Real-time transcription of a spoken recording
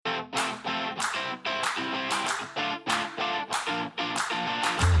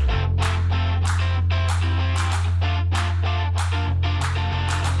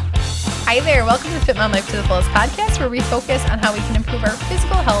Hi there. Welcome to the Fit Mom Life to the Fullest podcast, where we focus on how we can improve our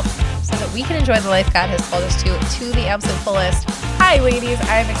physical health so that we can enjoy the life God has called us to the absolute fullest. Hi, ladies.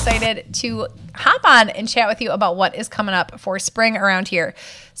 I'm excited to hop on and chat with you about what is coming up for spring around here.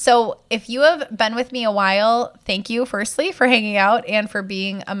 So if you have been with me a while, thank you, firstly, for hanging out and for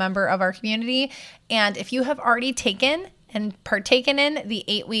being a member of our community. And if you have already taken and partaken in the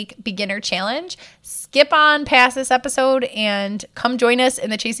 8-week beginner challenge, skip on past this episode and come join us in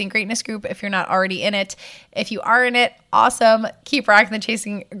the Chasing Greatness group if you're not already in it. If you are in it, awesome. Keep rocking the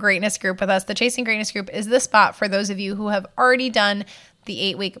Chasing Greatness group with us. The Chasing Greatness group is the spot for those of you who have already done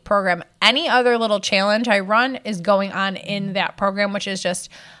the 8-week program. Any other little challenge I run is going on in that program, which is just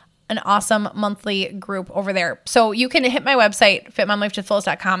an awesome monthly group over there. So you can hit my website,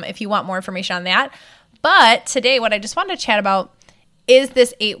 fitmomlifetothefullest.com, if you want more information on that. But today, what I just wanted to chat about is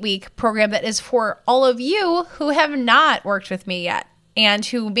this 8-week program that is for all of you who have not worked with me yet and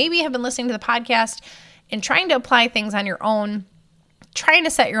who maybe have been listening to the podcast and trying to apply things on your own, trying to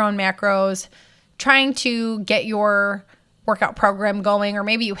set your own macros, trying to get your workout program going, or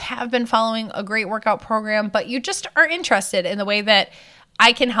maybe you have been following a great workout program, but you just are interested in the way that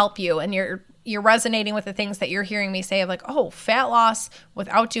I can help you, and you're resonating with the things that you're hearing me say of like, oh, fat loss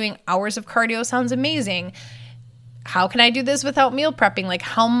without doing hours of cardio sounds amazing. How can I do this without meal prepping? Like,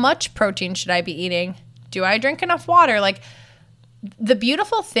 how much protein should I be eating? Do I drink enough water? Like, the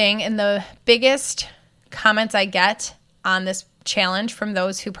beautiful thing and the biggest comments I get on this challenge from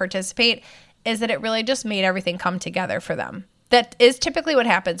those who participate is that it really just made everything come together for them. That is typically what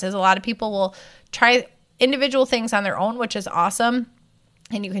happens, is a lot of people will try individual things on their own, which is awesome.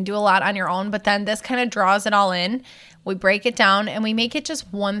 And you can do a lot on your own, but then this kind of draws it all in. We break it down and we make it just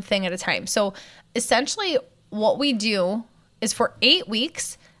one thing at a time. So essentially what we do is for 8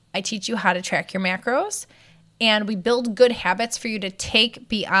 weeks, I teach you how to track your macros, and we build good habits for you to take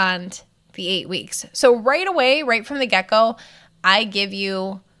beyond the 8 weeks. So right away, right from the get-go, I give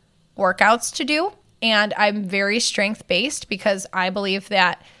you workouts to do, and I'm very strength-based because I believe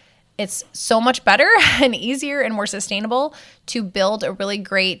that it's so much better and easier and more sustainable to build a really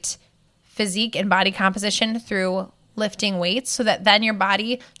great physique and body composition through lifting weights, so that then your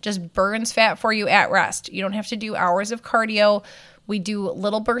body just burns fat for you at rest. You don't have to do hours of cardio. We do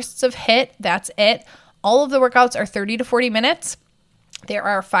little bursts of HIIT. That's it. All of the workouts are 30 to 40 minutes. There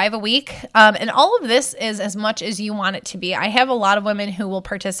are 5 a week. And all of this is as much as you want it to be. I have a lot of women who will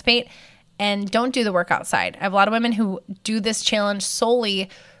participate and don't do the workout side. I have a lot of women who do this challenge solely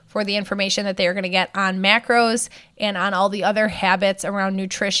for the information that they're going to get on macros and on all the other habits around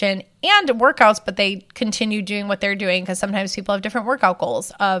nutrition and workouts, but they continue doing what they're doing because sometimes people have different workout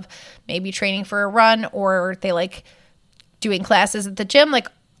goals of maybe training for a run, or they like doing classes at the gym, like,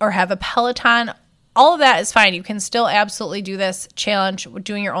 or have a Peloton. All of that is fine. You can still absolutely do this challenge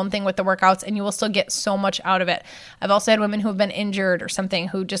doing your own thing with the workouts, and you will still get so much out of it. I've also had women who have been injured or something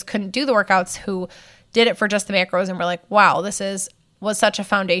who just couldn't do the workouts, who did it for just the macros and were like, wow, this was such a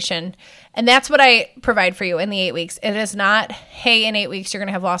foundation. And that's what I provide for you in the 8 weeks. It is not, hey, in 8 weeks, you're going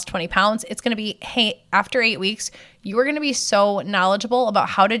to have lost 20 pounds. It's going to be, hey, after 8 weeks, you are going to be so knowledgeable about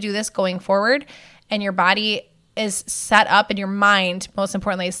how to do this going forward. And your body is set up, and your mind, most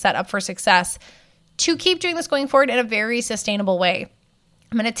importantly, is set up for success to keep doing this going forward in a very sustainable way.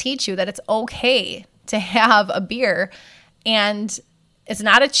 I'm going to teach you that it's okay to have a beer, and it's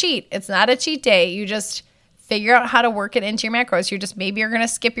not a cheat. It's not a cheat day. You just figure out how to work it into your macros. Maybe you're going to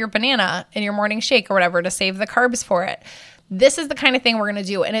skip your banana in your morning shake or whatever to save the carbs for it. This is the kind of thing we're going to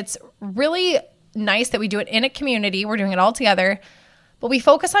do. And it's really nice that we do it in a community. We're doing it all together, but we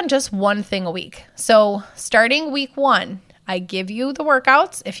focus on just one thing a week. So starting week 1, I give you the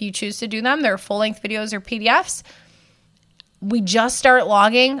workouts. If you choose to do them, they're full-length videos or PDFs. We just start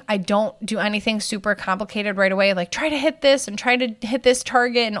logging. I don't do anything super complicated right away, like try to hit this and try to hit this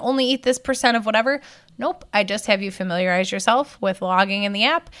target and only eat this % of whatever. Nope. I just have you familiarize yourself with logging in the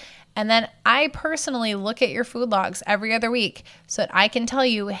app. And then I personally look at your food logs every other week so that I can tell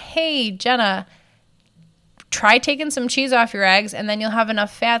you, hey, Jenna, try taking some cheese off your eggs, and then you'll have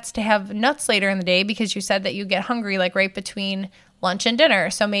enough fats to have nuts later in the day because you said that you get hungry like right between lunch and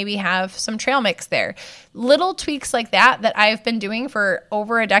dinner. So maybe have some trail mix there. Little tweaks like that I've been doing for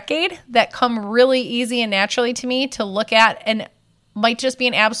over a decade that come really easy and naturally to me to look at, and might just be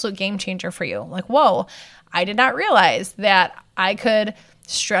an absolute game changer for you. Like, whoa, I did not realize that I could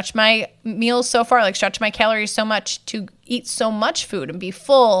stretch my meals so far, like stretch my calories so much to eat so much food and be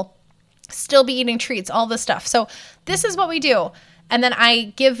full, still be eating treats, all this stuff. So this is what we do. And then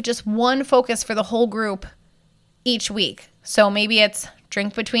I give just one focus for the whole group each week. So maybe it's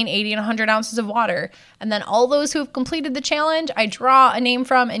drink between 80 and 100 ounces of water. And then all those who have completed the challenge, I draw a name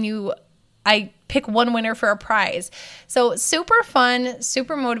from, and you I pick one winner for a prize. So super fun,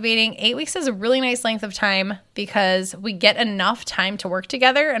 super motivating. 8 weeks is a really nice length of time because we get enough time to work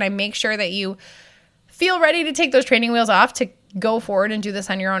together, and I make sure that you feel ready to take those training wheels off to go forward and do this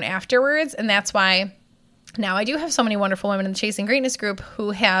on your own afterwards. And that's why now I do have so many wonderful women in the Chasing Greatness group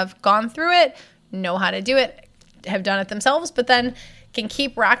who have gone through it, know how to do it, have done it themselves, but then can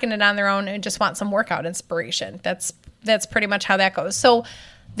keep rocking it on their own and just want some workout inspiration. That's pretty much how that goes. So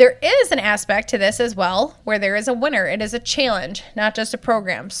there is an aspect to this as well where there is a winner. It is a challenge, not just a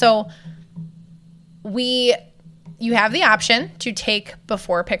program. So you have the option to take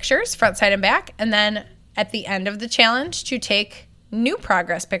before pictures, front, side, and back, and then at the end of the challenge to take new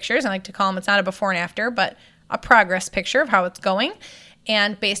progress pictures. I like to call them, it's not a before and after, but a progress picture of how it's going.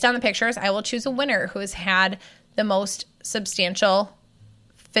 And based on the pictures, I will choose a winner who has had the most substantial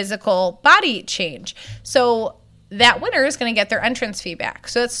physical body change. So that winner is going to get their entrance fee back.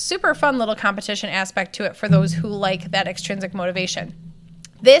 So it's super fun little competition aspect to it for those who like that extrinsic motivation.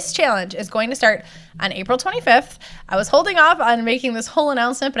 This challenge is going to start on April 25th. I was holding off on making this whole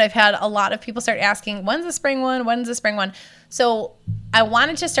announcement, but I've had a lot of people start asking, when's the spring one? When's the spring one? So I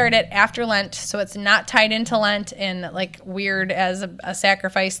wanted to start it after Lent, so it's not tied into Lent and like weird as a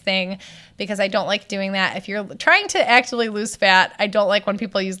sacrifice thing, because I don't like doing that. If you're trying to actively lose fat, I don't like when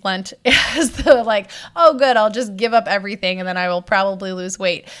people use Lent as the like, oh good, I'll just give up everything and then I will probably lose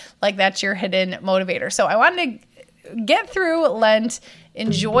weight. Like that's your hidden motivator. So I wanted to get through Lent,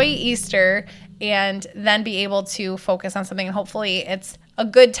 enjoy Easter, and then be able to focus on something. And hopefully it's a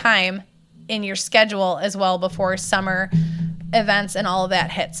good time in your schedule as well before summer events and all of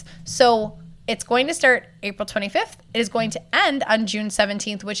that hits. So it's going to start April 25th. It is going to end on June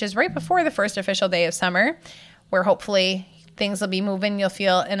 17th, which is right before the first official day of summer, where hopefully things will be moving. You'll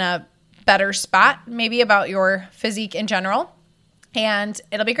feel in a better spot maybe about your physique in general, and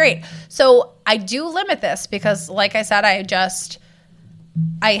it'll be great. So I do limit this because, like I said,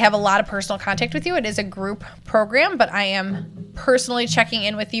 I have a lot of personal contact with you. It is a group program, but I am personally checking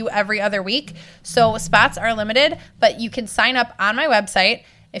in with you every other week. So spots are limited, but you can sign up on my website.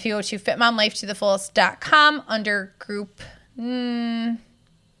 If you go to fitmomlifetothefullest.com under group, should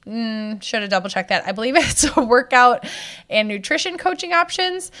have double checked that. I believe it's workout and nutrition coaching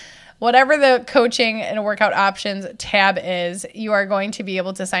options. Whatever the coaching and workout options tab is, you are going to be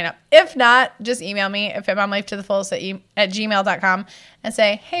able to sign up. If not, just email me at fitmomlifetothefullest@gmail.com and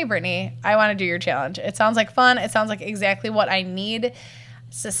say, hey, Brittany, I want to do your challenge. It sounds like fun. It sounds like exactly what I need.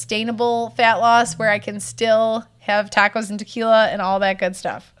 Sustainable fat loss where I can still have tacos and tequila and all that good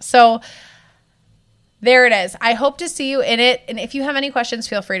stuff. So there it is. I hope to see you in it. And if you have any questions,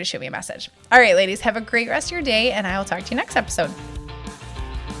 feel free to shoot me a message. All right, ladies, have a great rest of your day, and I will talk to you next episode.